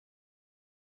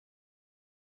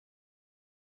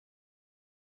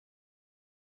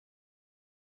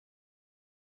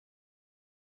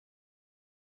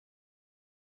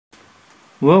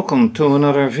Welcome to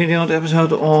another video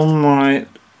episode on my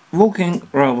walking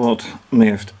robot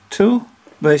Mirft2,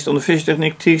 based on the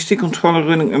fischertechnik TXT controller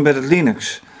running embedded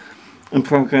Linux and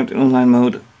programmed in online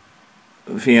mode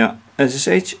via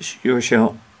SSH secure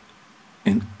shell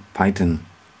in Python.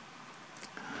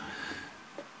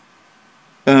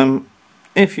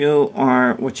 If you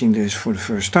are watching this for the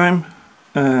first time,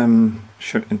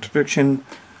 short introduction.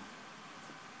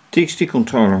 TXT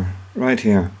controller right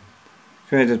here,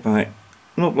 created by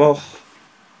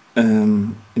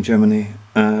in Germany,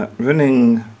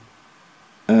 running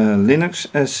Linux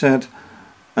as said,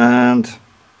 and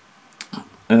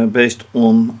based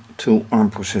on 2 ARM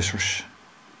processors.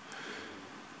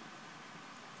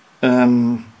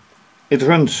 It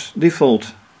runs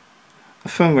default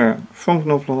firmware from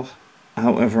Knoblauch.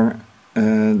 However,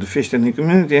 the fischertechnik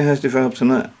community has developed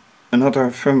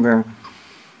another firmware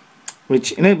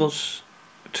which enables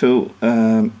to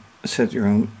set your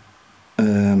own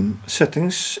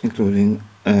settings, including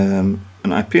an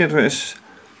IP address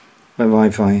by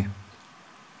Wi-Fi.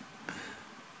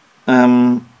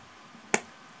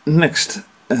 Next,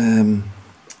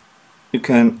 you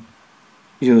can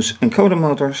use encoder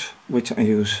motors, which I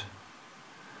use.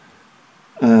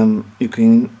 You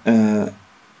can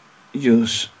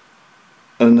use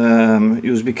an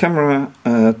USB camera,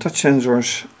 touch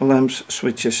sensors, lamps,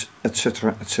 switches,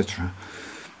 etc. etc.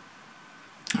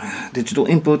 Digital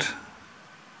input,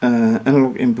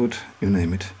 analog input, you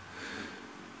name it.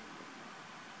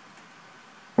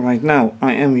 Right now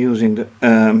I am using the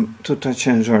 2 touch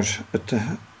sensors,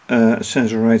 a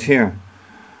sensor right here,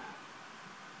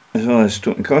 as well as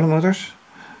 2 encoder motors.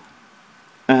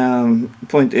 The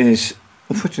point is,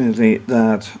 unfortunately,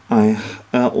 that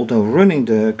although running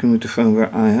the community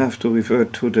firmware, I have to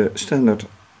revert to the standard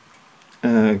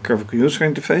graphical user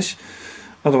interface.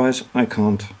 Otherwise, I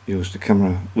can't use the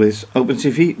camera with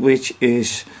OpenCV, which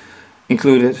is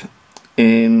included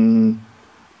in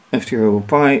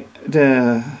FT-RoboPi,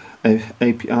 the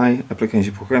API,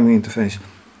 Application Programming Interface,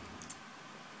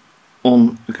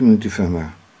 on the community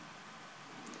firmware.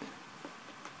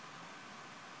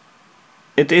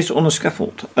 It is on a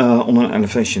scaffold, on an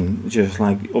elevation, just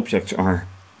like the objects are.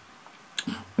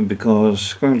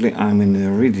 Because currently I'm in a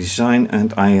redesign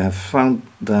and I have found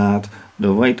that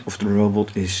the weight of the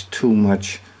robot is too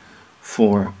much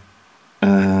for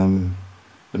the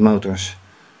motors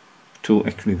to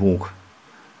actually walk.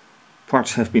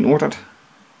 Parts have been ordered,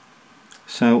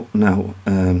 so now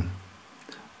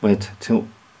wait till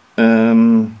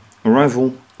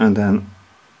arrival and then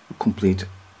complete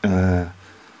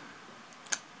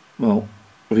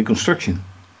reconstruction.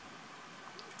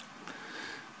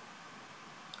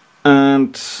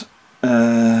 And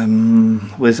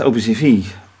with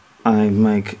OpenCV I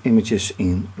make images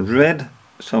in red,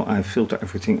 so I filter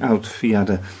everything out via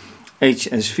the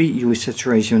HSV, hue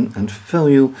saturation and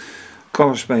value,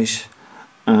 color space.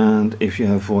 And if you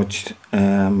have watched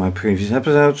my previous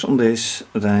episodes on this,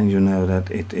 then you know that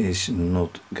it is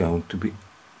not going to be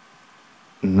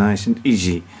nice and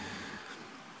easy.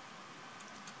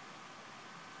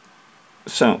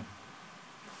 So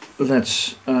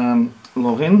let's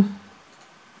log in,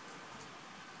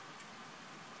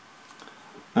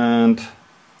 and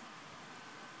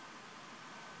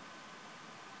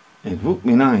it would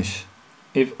be nice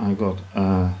if I got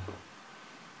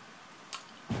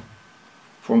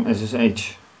from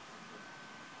SSH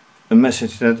a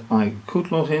message that I could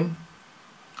log in.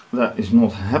 That is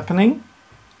not happening,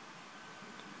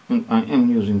 and I am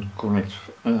using the correct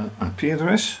IP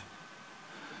address,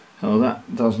 so that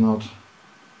does not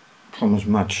promise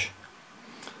much.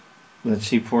 Let's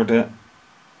see for the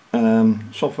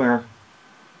software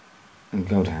and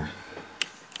go there.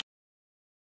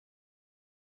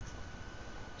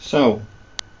 So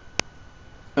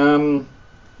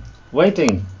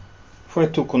waiting for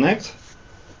it to connect.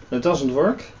 It doesn't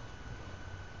work.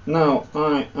 Now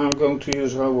I am going to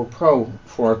use RoboPro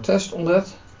for a test on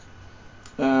that.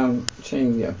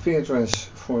 Changing the IP address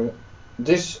for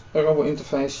this Robo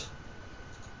interface.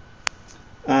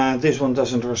 This one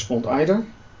doesn't respond either,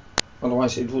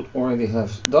 otherwise it would already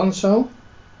have done so.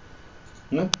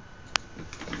 No.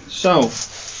 So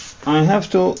I have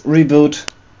to reboot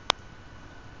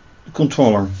the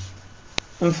controller,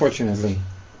 unfortunately.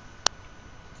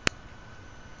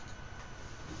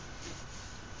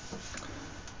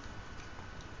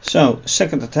 So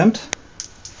second attempt.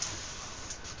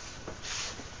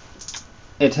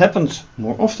 It happens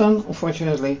more often,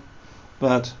 unfortunately,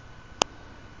 but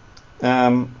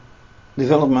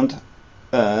development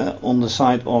on the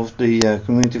side of the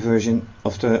community version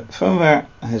of the firmware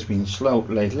has been slow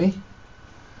lately.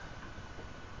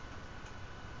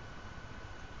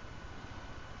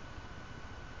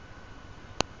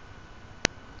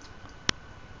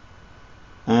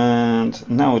 and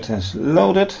now it has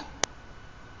loaded,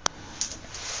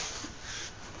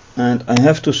 and I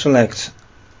have to select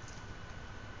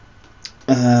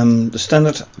the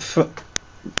standard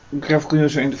graphical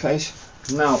user interface.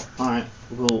 Now I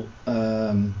will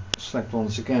select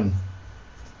once again,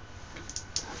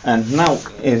 and now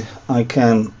I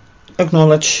can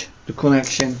acknowledge the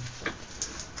connection,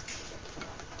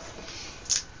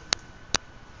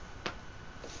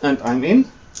 and I'm in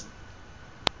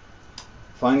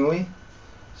finally.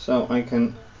 So I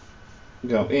can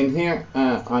go in here,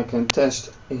 I can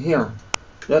test here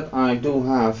that I do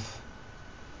have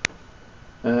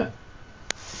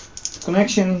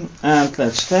connection, and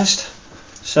let's test.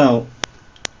 So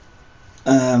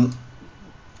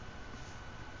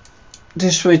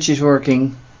this switch is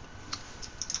working,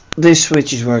 this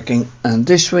switch is working, and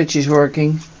this switch is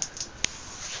working.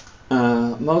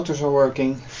 Motors are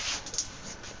working.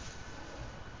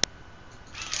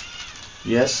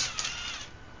 Yes.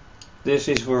 This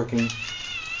is working.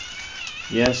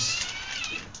 Yes.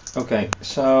 Okay,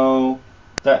 so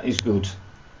that is good.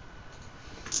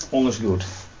 All is good.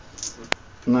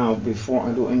 Now, before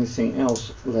I do anything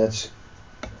else, let's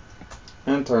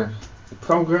enter the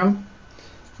program.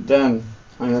 Then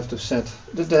I have to set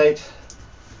the date.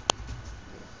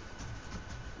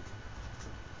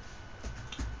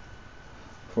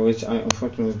 For which I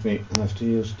unfortunately have to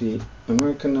use the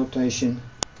American notation.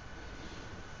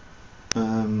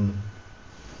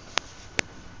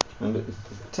 And it's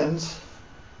the 10th.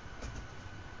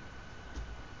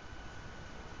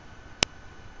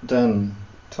 Then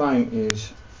time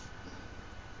is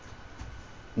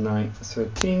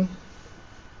 9:13.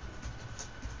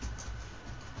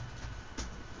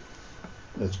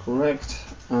 That's correct.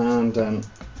 And then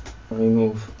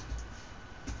remove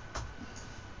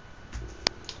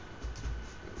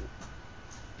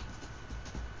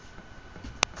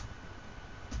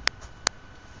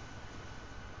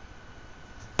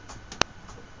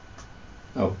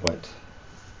wait.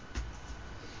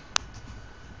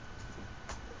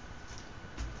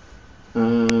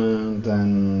 And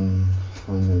then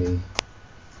finally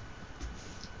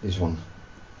this one.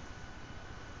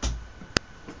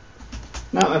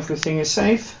 Now everything is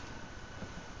safe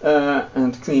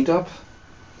and cleaned up.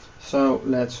 So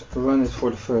let's run it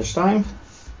for the first time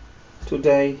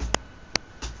today.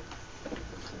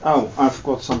 Oh, I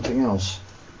forgot something else,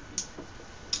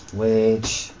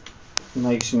 which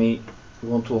makes me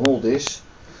want to hold this.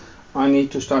 I need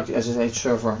to start the SSH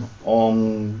server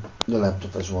on the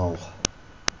laptop as well.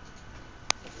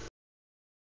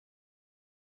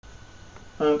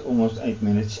 And almost 8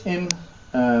 minutes in,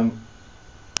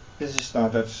 this is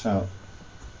started, so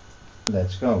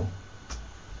let's go.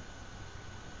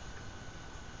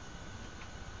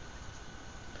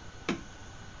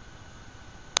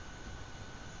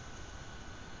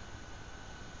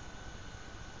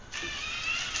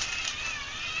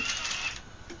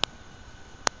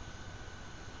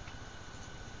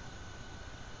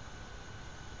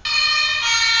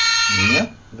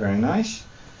 Yeah, very nice.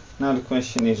 Now the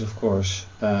question is, of course,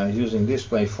 using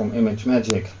display from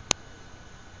ImageMagick,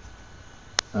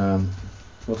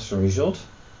 what's the result?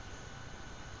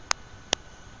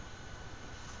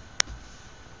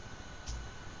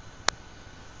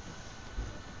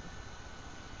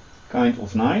 Kind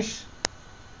of nice.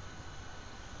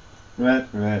 Red,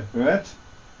 red, red.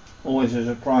 Always a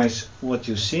surprise what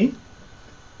you see.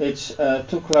 It's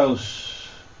too close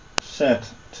set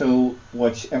to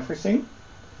watch everything.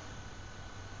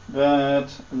 But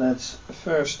let's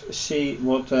first see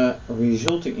what the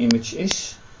resulting image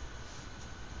is.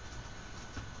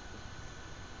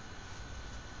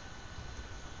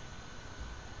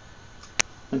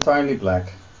 Entirely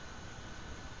black.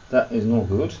 That is not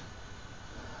good.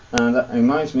 And that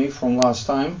reminds me from last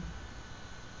time.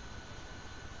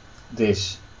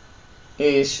 This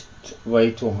is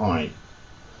way too high.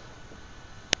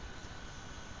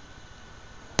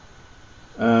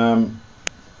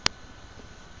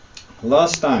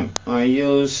 Last time I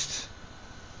used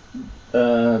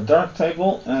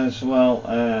Darktable as well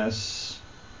as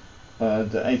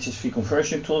the HSV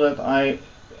conversion tool that I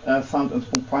found and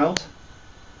compiled,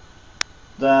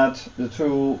 that the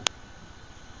two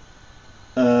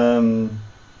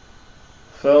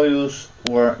values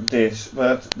were this,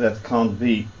 but that can't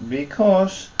be,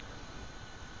 because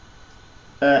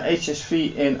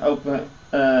HSV in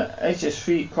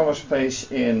HSV color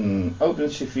space in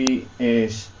OpenCV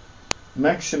is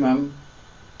maximum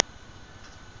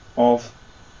of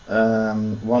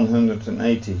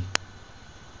 180,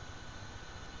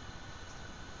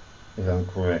 if I'm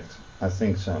correct. I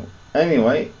think so.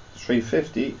 Anyway,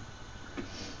 350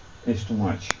 is too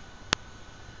much.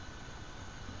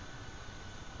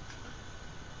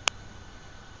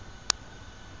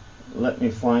 let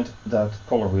me find that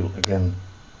color wheel again,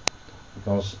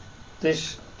 because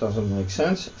this doesn't make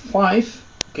sense. 5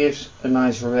 gives a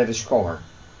nice reddish color.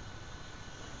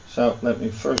 So let me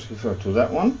first refer to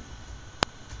that one.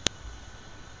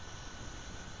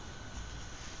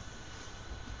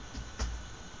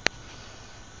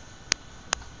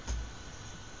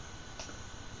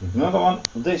 Another one,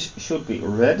 this should be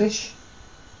reddish.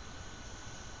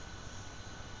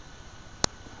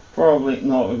 Probably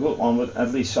not a good one, but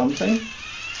at least something.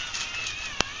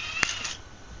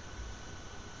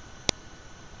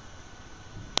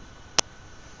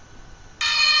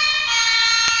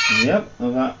 Yep,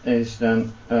 that is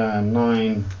then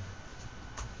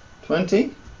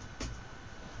 920.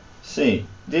 See,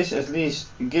 this at least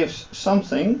gives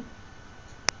something.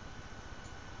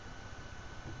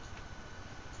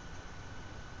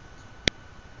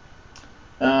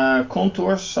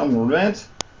 Contours, some red,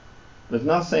 but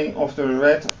nothing of the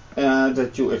red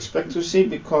that you expect to see,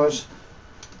 because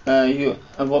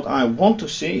what I want to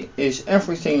see is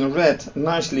everything red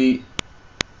nicely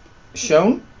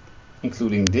shown,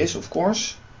 including this of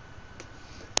course,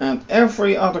 and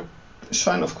every other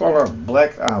sign of color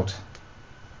blacked out.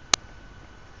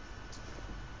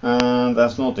 And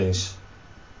that's not this.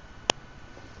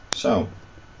 So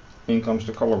in comes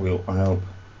the color wheel, I hope.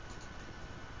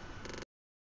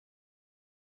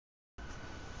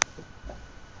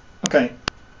 Okay,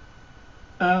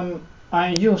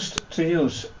 I used to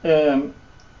use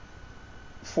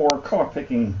for color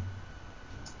picking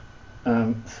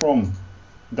from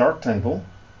Darktable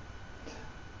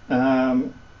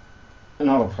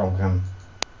another program.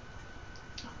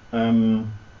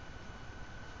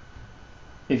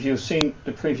 If you've seen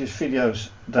the previous videos,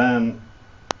 then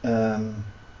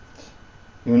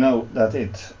you know that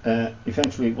it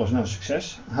eventually was no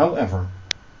success. However,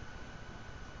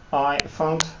 I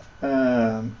found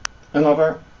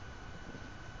another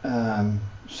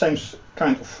same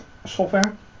kind of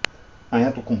software. I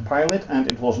had to compile it,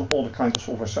 and it wasn't all the kind of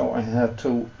software, so I had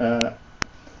to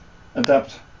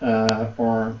adapt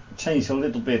or change a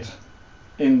little bit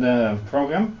in the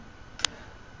program.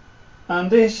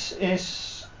 And this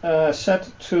is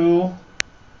set to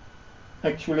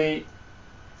actually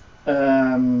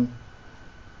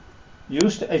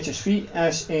use the HSV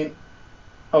as in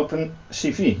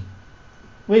OpenCV,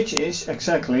 which is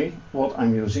exactly what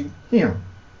I'm using here.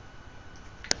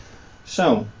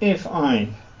 So if I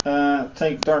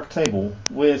take Darktable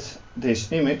with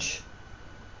this image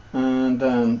and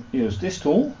then use this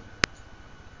tool,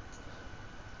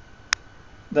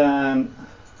 then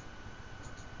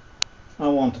I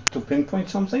want to pinpoint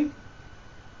something,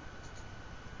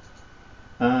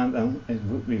 and then it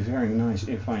would be very nice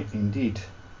if I indeed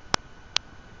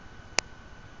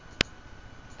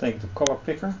take the color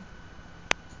picker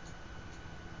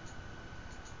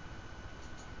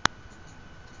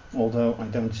although I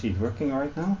don't see it working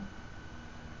right now.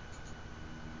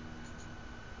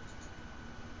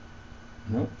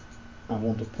 No, I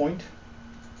want a point.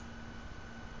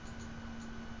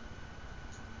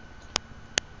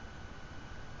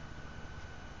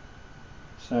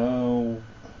 So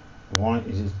why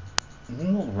is it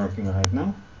not working right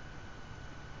now?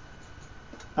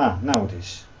 Ah, now it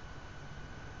is.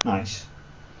 Nice.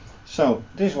 So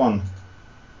this one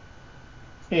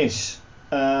is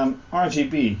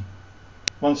RGB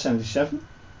 177.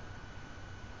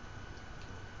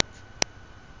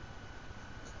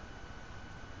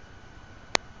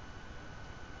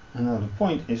 And now the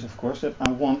point is, of course, that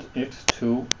I want it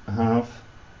to have,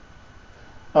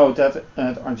 oh, that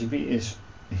RGB is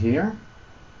here.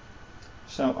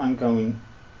 So I'm going,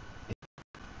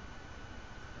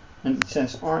 and it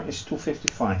says R is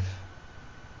 255.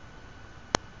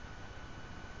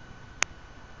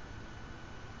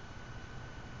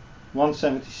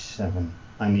 $177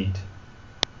 I need.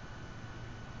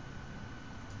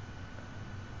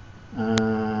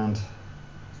 And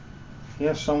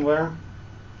here somewhere,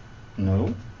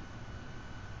 no.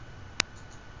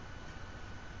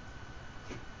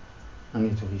 I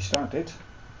need to restart it.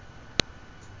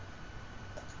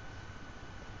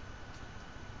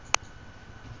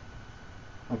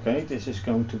 Okay, this is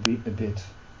going to be a bit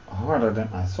harder than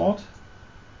I thought.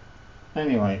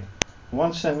 Anyway,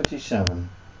 177.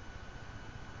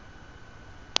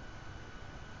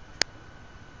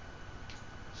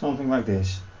 Something like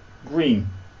this. Green.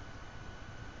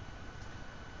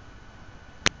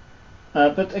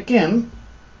 But again,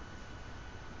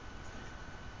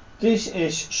 this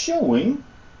is showing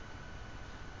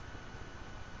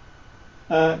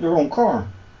the wrong color.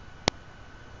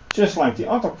 Just like the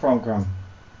other program.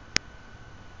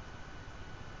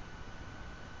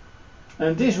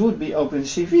 And this would be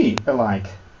OpenCV alike.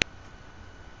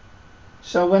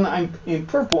 So when I'm in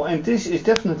purple, and this is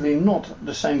definitely not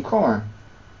the same color.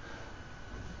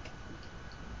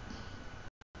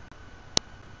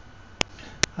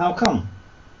 How come?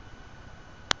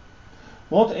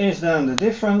 What is then the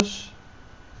difference?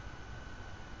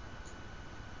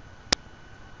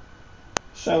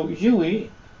 So UE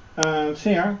and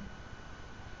here,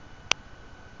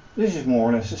 this is more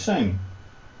or less the same.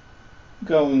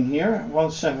 Going here,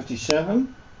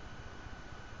 177.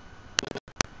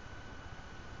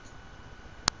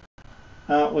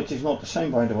 Which is not the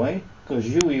same, by the way, because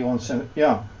UE 17,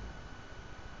 yeah.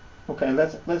 Okay,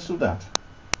 let's do that.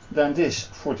 Then this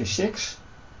 46.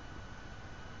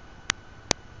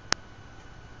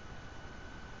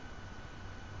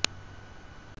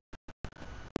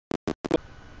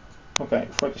 Okay,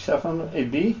 47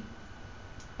 AB,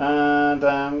 and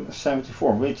then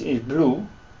 74, which is blue.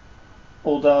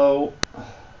 Although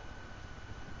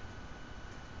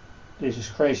this is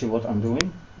crazy what I'm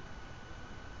doing.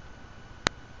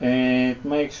 It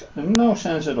makes no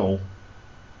sense at all.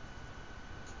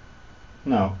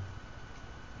 No,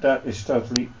 that is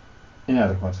totally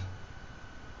inadequate.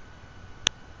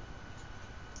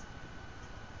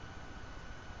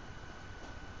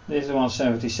 This is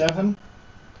 177.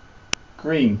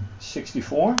 Green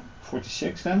 64,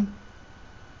 46 then.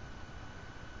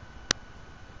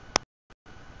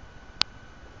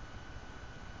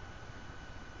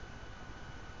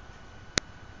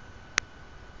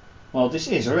 Well, this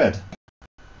is red.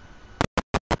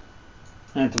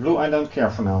 And the blue I don't care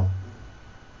for now.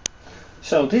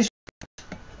 So this,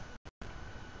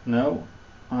 no,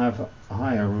 I have a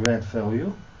higher red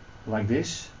value, like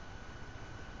this.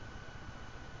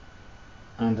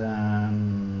 And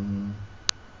then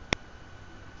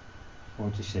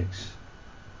 46.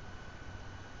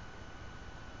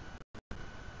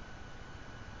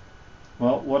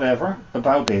 Well, whatever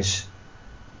about this.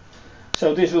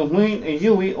 So this will mean a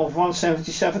UE of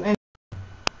 177.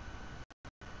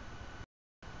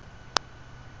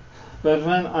 But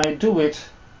when I do it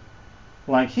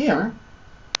like here,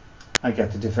 I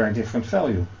get a very different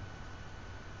value.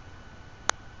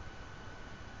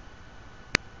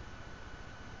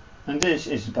 And this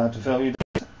is about the value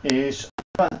that is.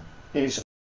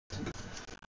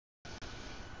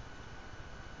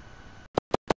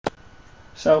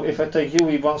 So if I take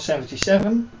UE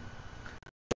 177,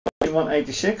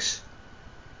 186,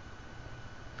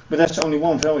 but that's only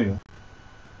one value.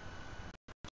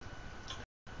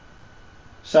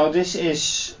 So this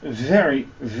is very,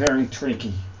 very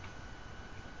tricky.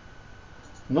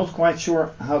 Not quite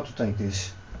sure how to take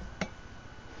this.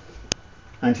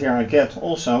 And here I get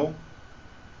also,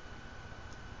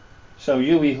 so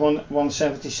UE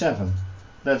 177.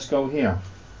 Let's go here.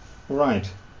 Right,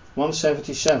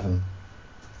 177.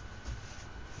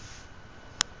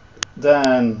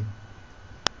 Then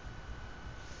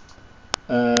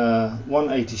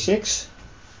 186.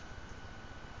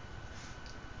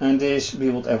 And this be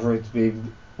whatever it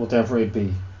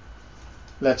be.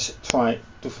 Let's try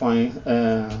to find.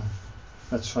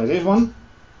 Let's try this one.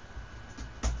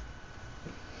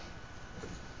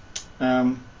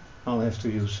 I'll have to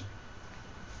use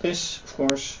this, of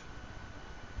course.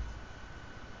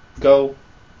 Go.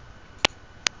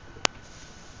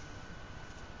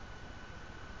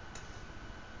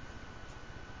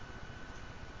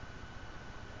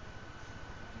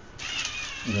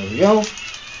 There we go.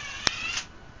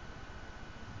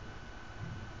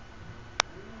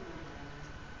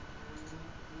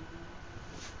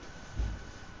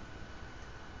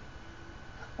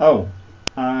 Oh,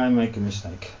 I make a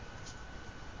mistake.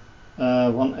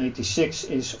 186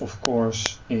 is of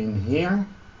course in here.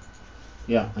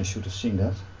 Yeah, I should have seen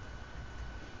that.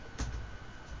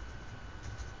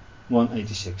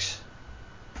 186.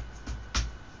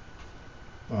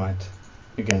 Right,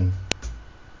 again.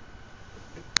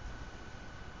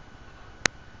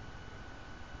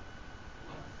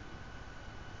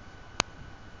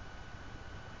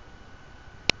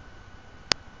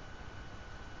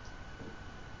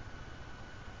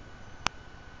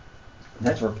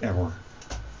 Network error.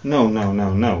 No, no,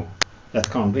 no, no. That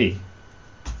can't be.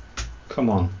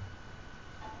 Come on.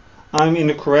 I'm in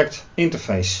the correct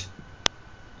interface.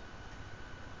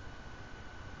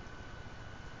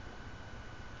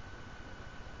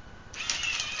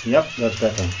 Yep, that's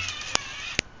better.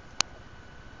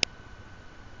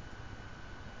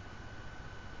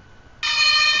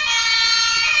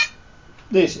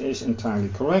 This is entirely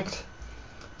correct.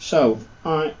 So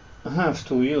I have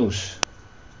to use,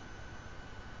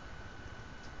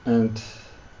 and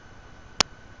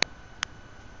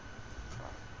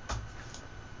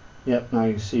yep, now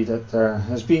you see that there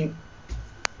has been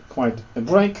quite a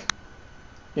break.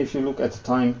 if you look at the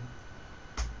time.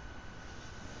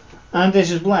 And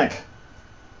this is black.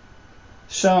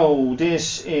 So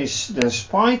this is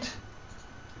despite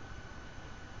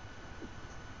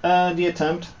the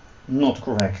attempt not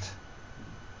correct.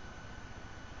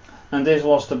 And this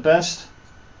was the best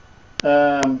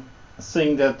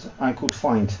thing that I could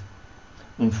find.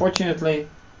 Unfortunately,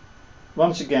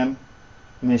 once again,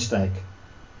 mistake.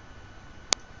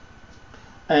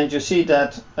 And you see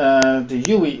that the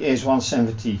UI is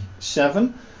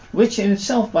 177, which in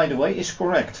itself, by the way, is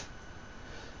correct.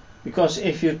 Because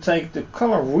if you take the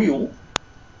color wheel,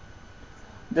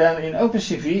 then in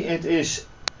OpenCV it is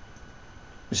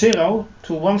 0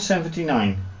 to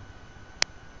 179.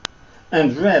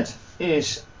 And red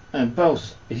is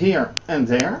both here and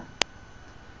there.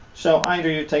 So either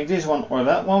you take this one or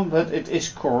that one, but it is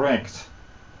correct.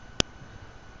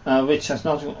 Which has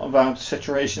nothing about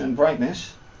saturation and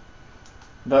brightness.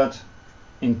 But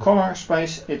in color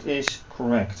space it is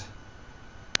correct.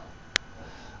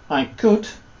 I could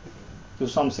do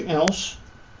something else,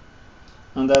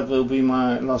 and that will be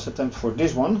my last attempt for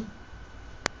this one.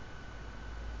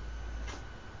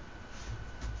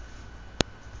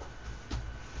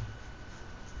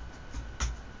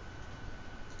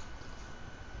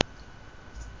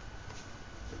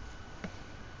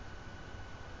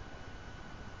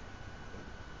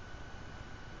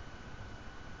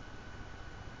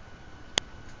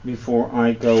 Before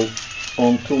I go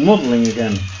on to modeling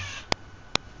again.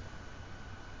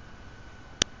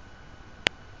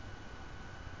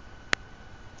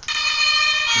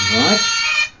 Right.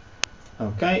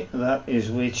 Okay, that is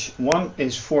which one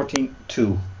is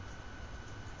 14.2.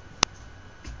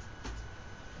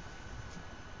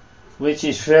 Which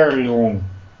is very long.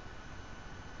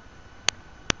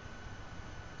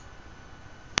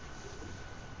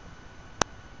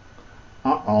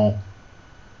 Uh-oh.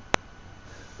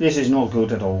 This is not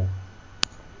good at all.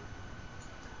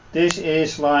 This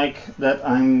is like that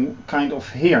I'm kind of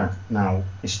here now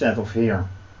instead of here.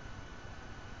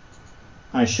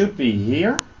 I should be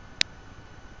here.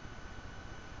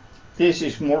 This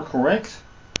is more correct.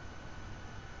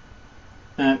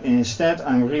 And instead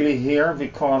I'm really here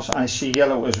because I see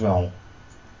yellow as well.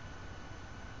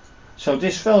 So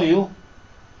this value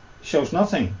shows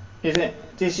nothing.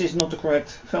 This is not the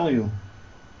correct value.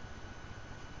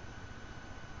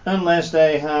 Unless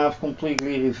they have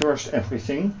completely reversed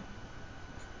everything.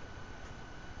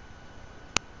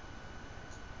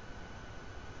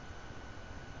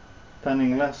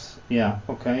 Panning left, yeah,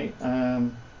 okay.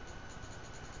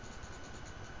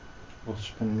 What's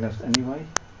panning left anyway?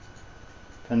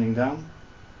 Panning down.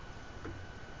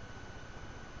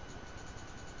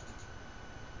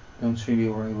 Don't really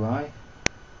worry why.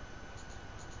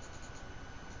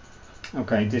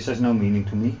 Okay, this has no meaning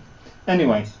to me.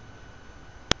 Anyway.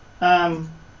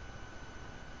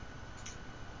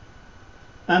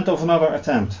 End of another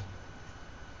attempt,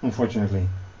 unfortunately.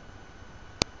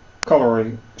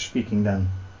 Color speaking then.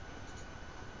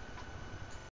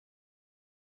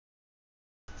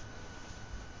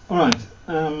 Alright,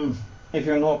 if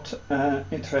you're not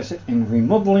interested in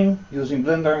remodeling using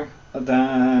Blender,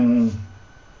 then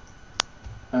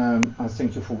I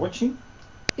thank you for watching.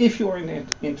 If you are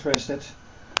interested,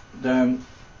 then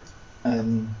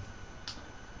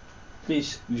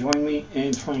please join me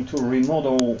in trying to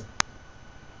remodel,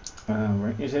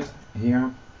 where is it?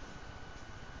 Here,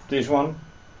 this one.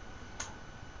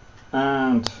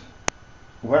 And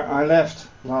where I left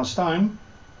last time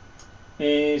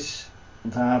is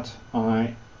that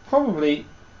I probably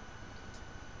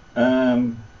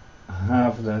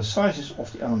have the sizes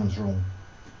of the elements wrong.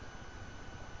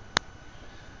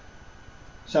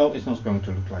 So it's not going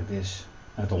to look like this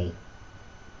at all.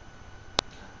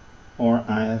 Or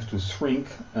I have to shrink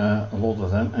a lot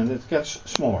of them and it gets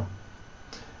smaller.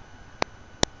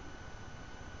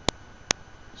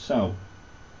 So,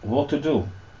 what to do?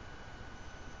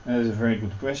 That is a very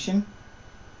good question.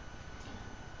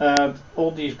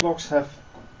 All these blocks have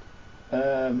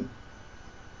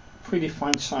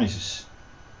predefined sizes.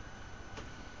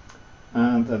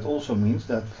 And that also means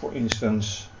that, for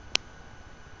instance,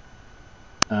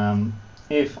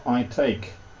 if I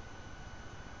take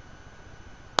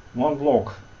one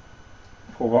block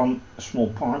for one small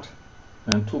part,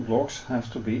 then two blocks have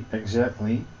to be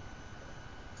exactly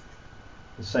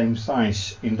the same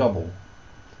size in double.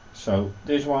 So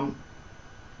this one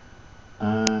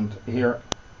and here,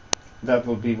 that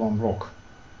will be one block.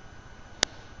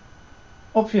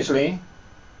 Obviously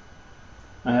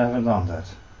I haven't done that.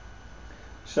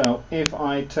 So if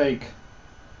I take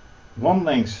one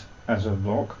length as a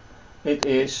block, it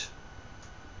is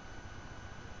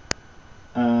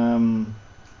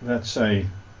let's say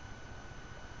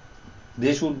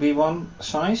this would be one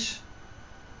size,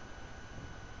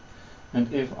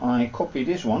 and if I copy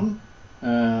this one,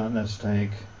 let's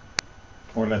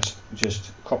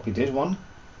just copy this one.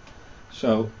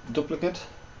 So duplicate,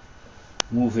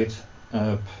 move it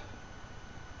up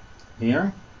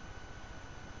here.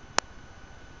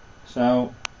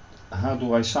 So how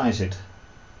do I size it?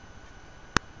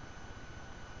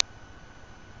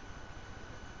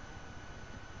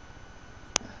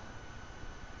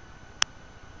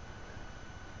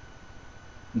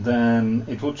 Then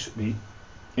it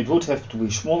would have to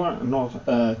be smaller, not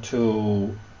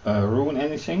to ruin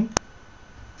anything.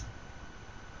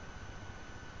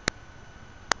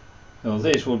 So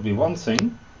this would be one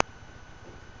thing.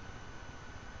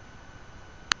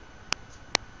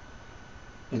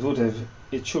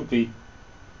 It should be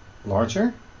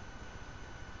larger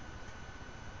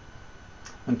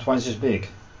and twice as big.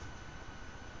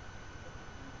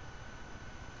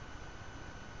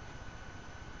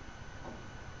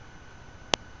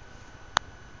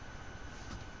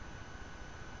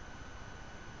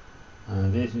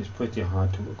 And this is pretty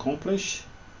hard to accomplish.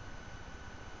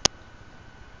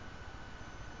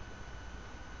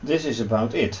 This is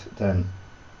about it then.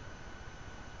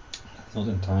 Not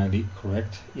entirely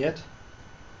correct yet.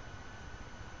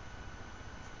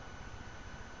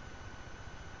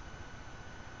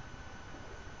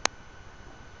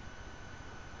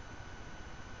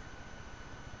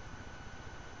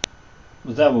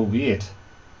 But that will be it.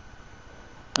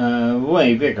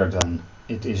 Way bigger than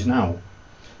it is now.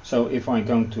 So if I'm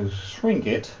going to shrink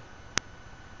it,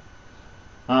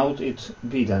 how would it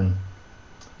be then?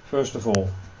 First of all,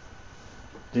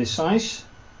 this size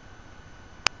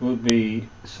would be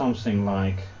something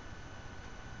like,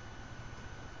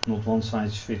 not one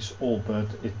size fits all, but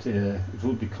it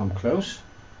would become close.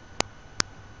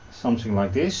 Something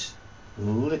like this, a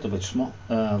little bit small,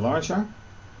 larger.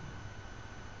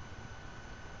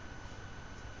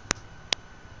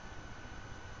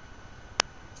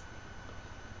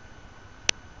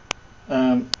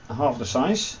 Half the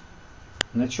size,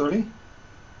 naturally.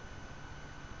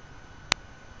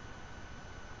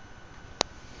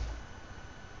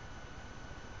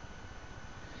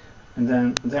 And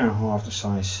then there half the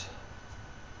size.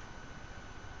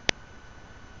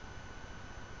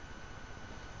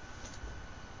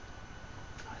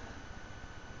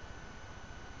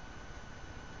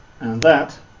 And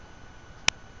that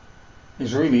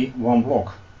is really one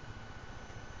block.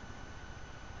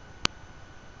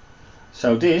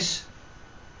 So this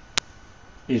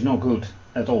is not good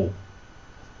at all.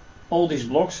 All these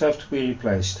blocks have to be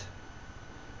replaced.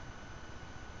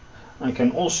 I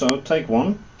can also take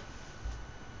one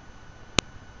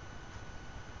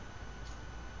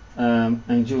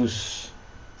and use,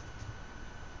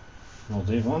 not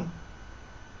this one,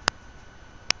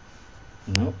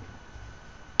 no,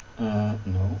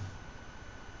 no,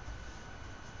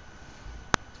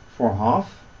 for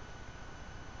half,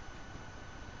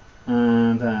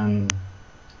 and then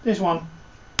this one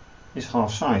is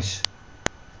half size.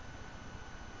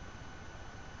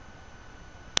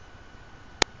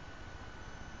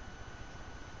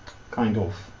 Kind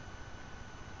of.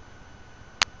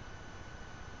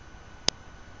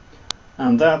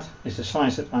 And that is the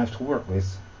size that I have to work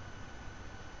with.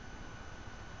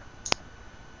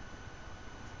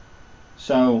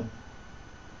 So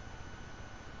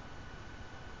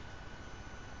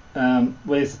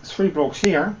with 3 blocks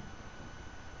here,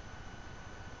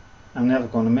 I'm never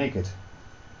going to make it.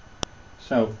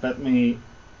 So let me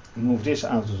move this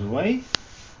out of the way,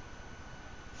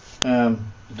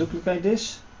 duplicate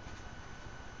this,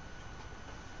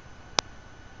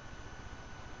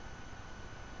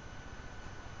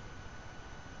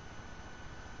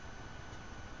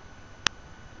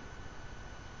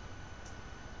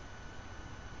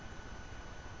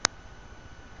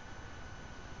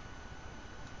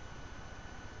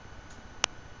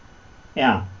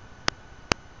 yeah,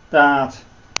 that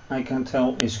I can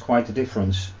tell is quite a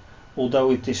difference.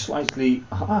 Although it is slightly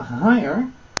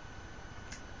higher,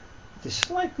 it is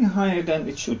slightly higher than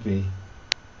it should be.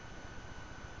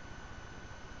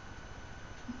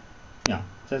 Yeah,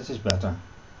 that is better.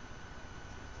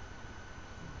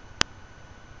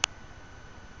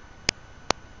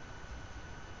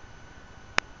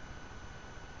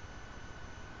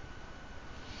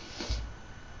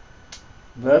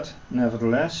 But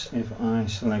nevertheless, if I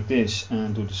select this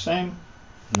and do the same,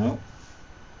 no.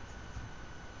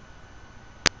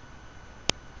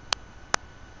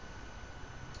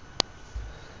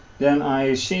 Then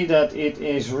I see that it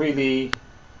is really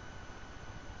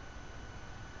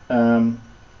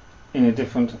in a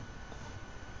different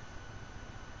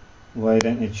way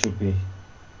than it should be.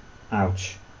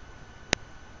 Ouch.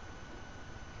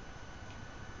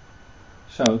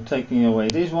 So taking away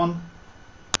this one,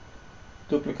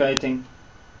 duplicating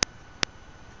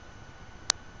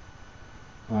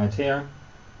right here,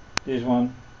 this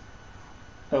one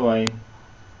away,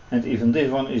 and even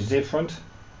this one is different,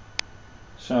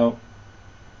 so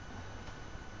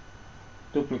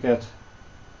duplicate,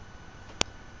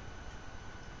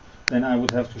 then I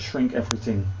would have to shrink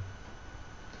everything.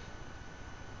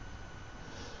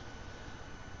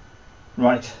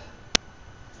 Right,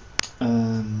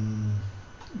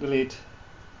 delete,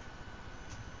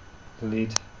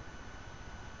 delete,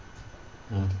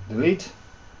 and delete.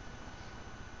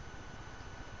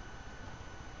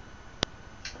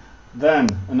 Then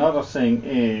another thing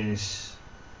is,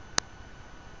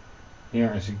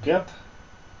 here is a gap,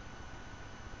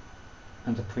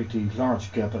 and a pretty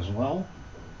large gap as well,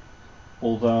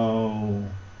 although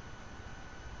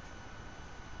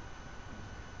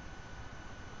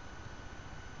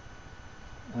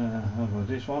how about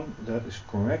this one? That is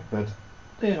correct, but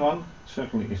this one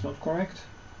certainly is not correct.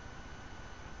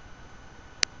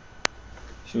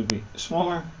 Should be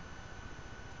smaller.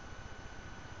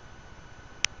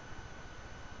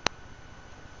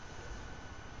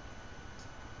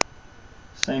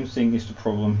 Same thing is the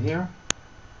problem here.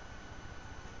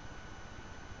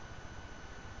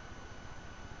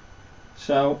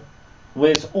 So,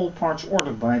 with all parts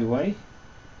ordered, by the way,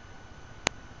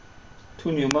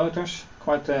 2 new motors,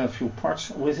 quite a few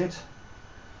parts with it.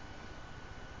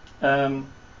 I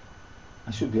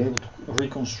should be able to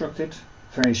reconstruct it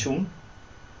very soon.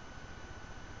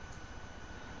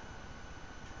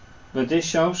 But this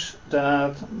shows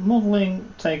that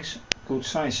modeling takes good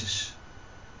sizes.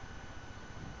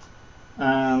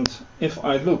 And if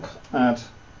I look at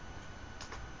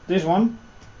this one,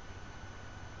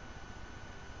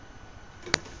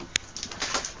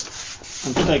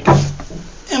 and take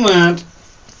it in my hand,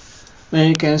 then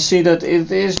you can see that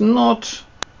it is not,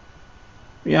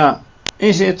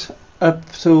 is it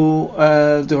up to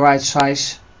the right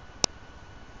size?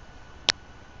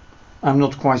 I'm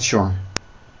not quite sure.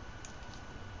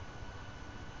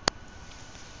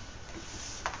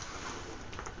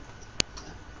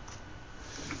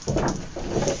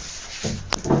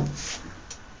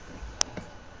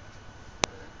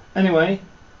 Anyway,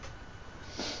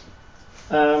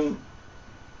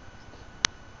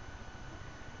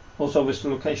 also with the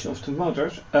location of the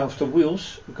motors, of the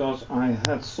wheels, because I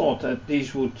had thought that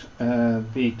these would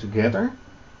be together,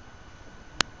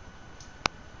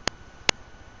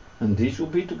 and these will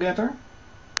be together.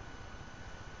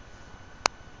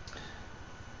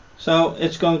 So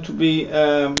it's going to be,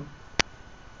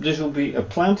 this will be a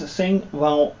plant thing,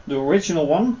 while the original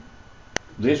one,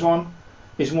 this one,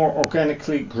 is more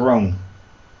organically grown.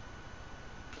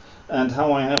 And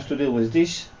how I have to deal with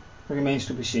this remains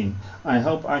to be seen. I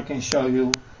hope I can show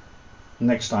you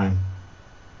next time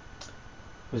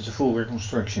with the full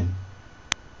reconstruction.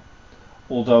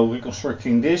 Although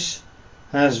reconstructing this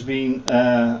has been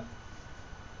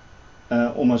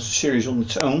almost a series on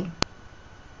its own.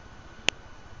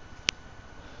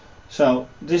 So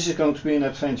this is going to be an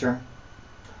adventure,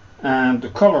 and the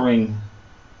coloring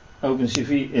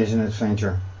OpenCV is an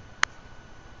adventure,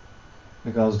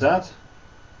 because that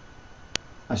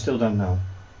I still don't know.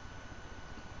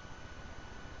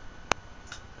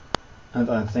 And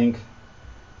I think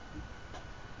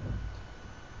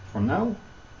for now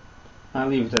I'll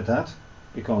leave it at that,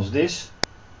 because this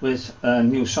with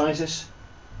new sizes,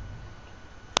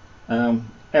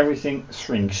 everything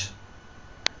shrinks.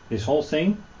 This whole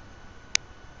thing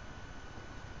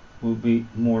will be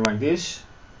more like this,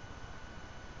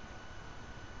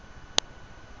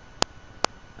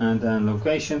 and then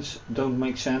locations don't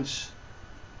make sense.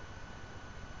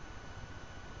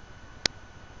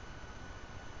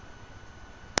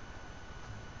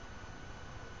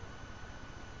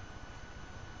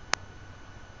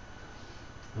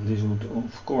 And this would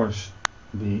of course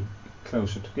be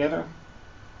closer together.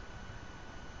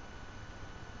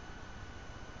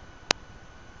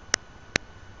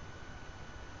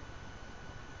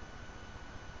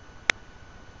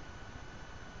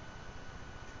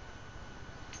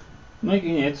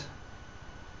 Making it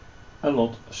a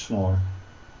lot smaller.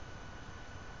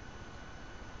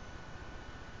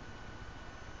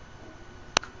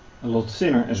 A lot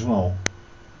thinner as well.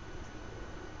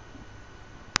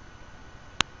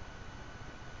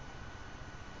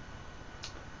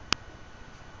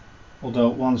 Although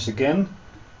once again,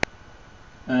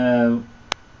 doing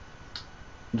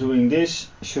this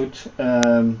should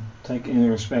take into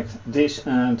respect this,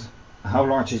 and how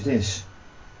large is this?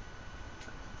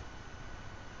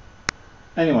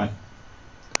 Anyway,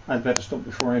 I'd better stop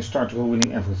before I start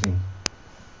ruining everything.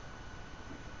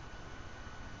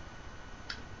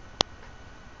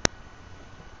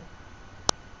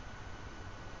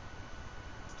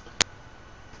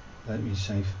 Let me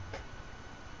save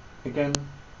again.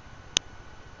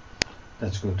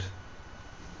 That's good.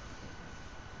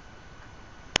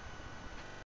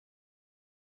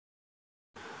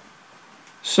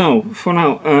 So for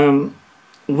now,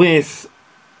 with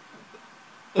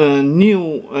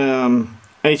new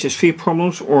HSV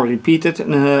problems or repeated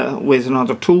with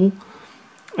another tool,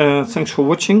 thanks for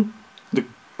watching. The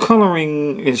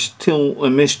coloring is still a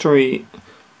mystery,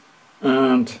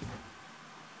 and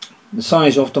the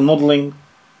size of the modeling,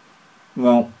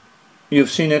 well, you've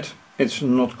seen it, it's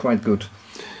not quite good.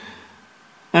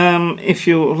 If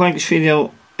you like this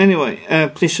video anyway,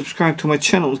 please subscribe to my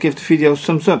channel, give the video a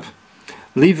thumbs up,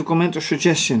 leave a comment or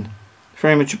suggestion,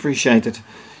 very much appreciated.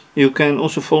 You can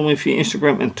also follow me via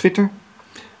Instagram and Twitter.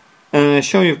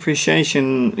 Show your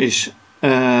appreciation is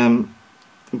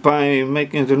by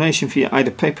making a donation via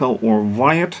either PayPal or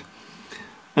Wired.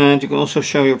 And you can also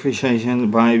show your appreciation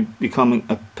by becoming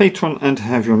a patron and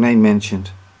have your name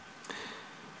mentioned.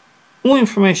 All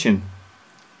information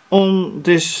on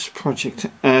this project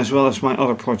as well as my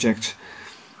other projects,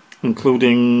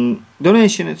 including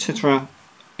donation, etc.,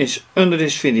 is under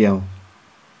this video.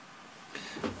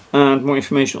 And more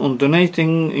information on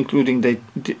donating, including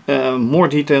more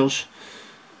details,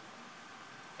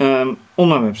 on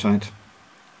my website.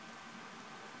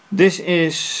 This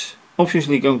is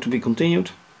obviously going to be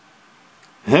continued.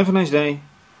 Have a nice day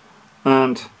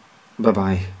and bye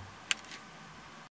bye.